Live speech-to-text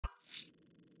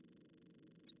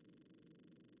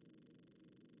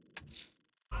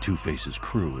Two-Face's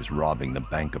crew is robbing the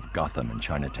Bank of Gotham in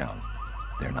Chinatown.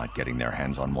 They're not getting their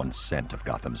hands on 1 cent of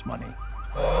Gotham's money.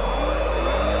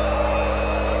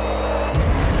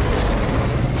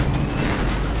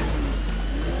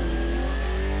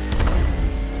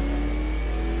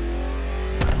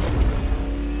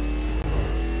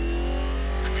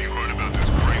 Have you heard about this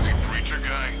crazy preacher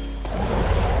guy?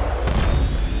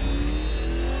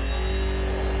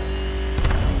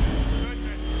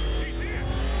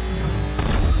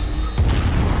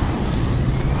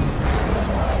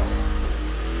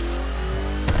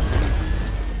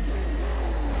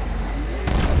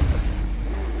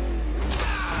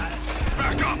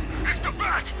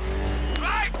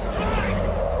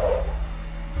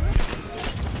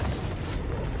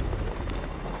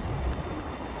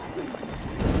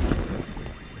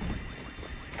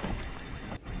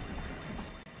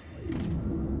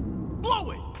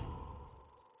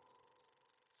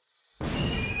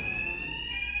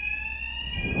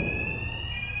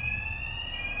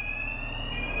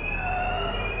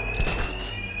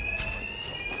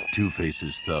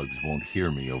 Two-Face's thugs won't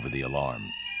hear me over the alarm.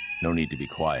 No need to be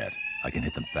quiet. I can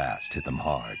hit them fast, hit them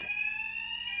hard.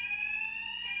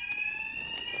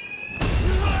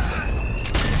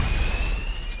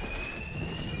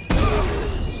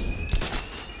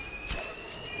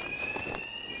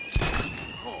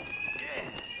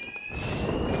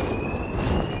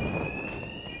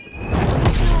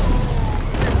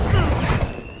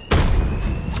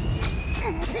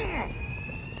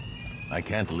 I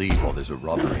can't leave while there's a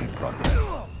robbery in progress.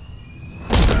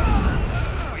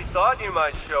 We thought you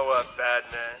might show up,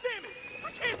 Batman. Damn it!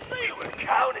 I can't see! You were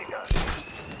counting us.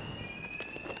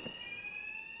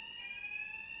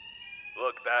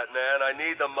 Look, Batman, I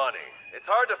need the money. It's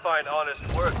hard to find honest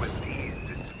work with these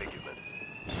disfigurements.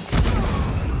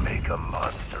 You make a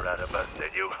monster out of us, then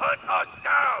you hunt us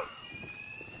down!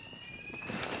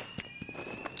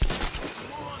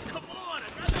 Come on!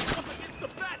 I'd rather come against the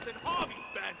bat than Harvey's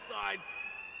bad side!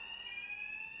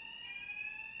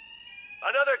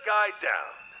 Another guy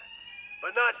down.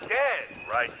 But not dead,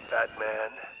 right, Batman?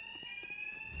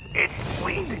 It's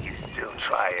sweet that you still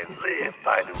try and live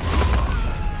by the rules.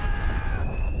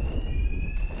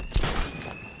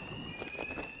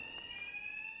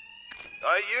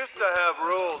 I used to have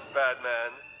rules,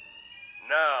 Batman.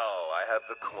 Now I have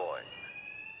the coin.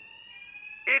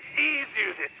 It's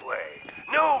easier this way.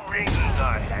 No wringing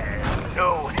our hands,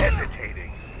 no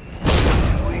hesitating.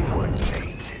 Doing what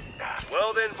fate is not.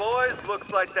 Well then, boys, looks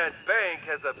like that bank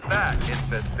has a bat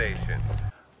infestation.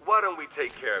 Why don't we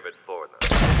take care of it for them?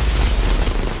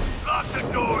 Lock the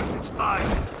doors, it's fine.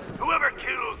 Whoever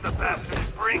kills the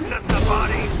bastard brings us the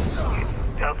body.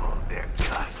 It's double their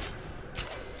cut.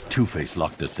 Two-Face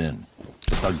locked us in.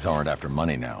 The thugs aren't after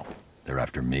money now. They're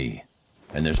after me.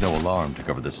 And there's no alarm to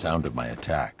cover the sound of my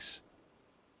attacks.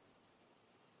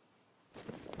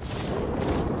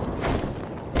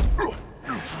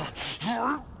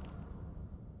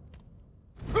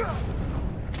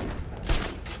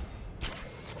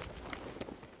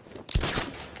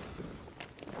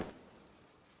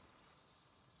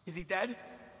 Is he dead?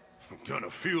 Gonna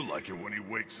feel like it when he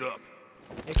wakes up.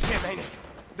 It's him, ain't it?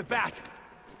 The bat!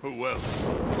 Who else?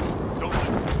 Don't...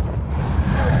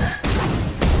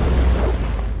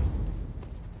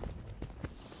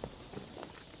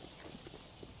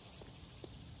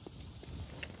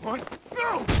 What?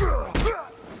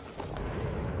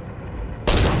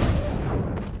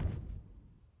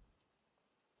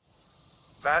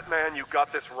 Batman, you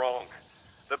got this wrong.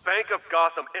 The Bank of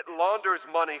Gotham, it launders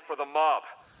money for the mob.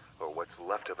 Or what's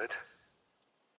left of it.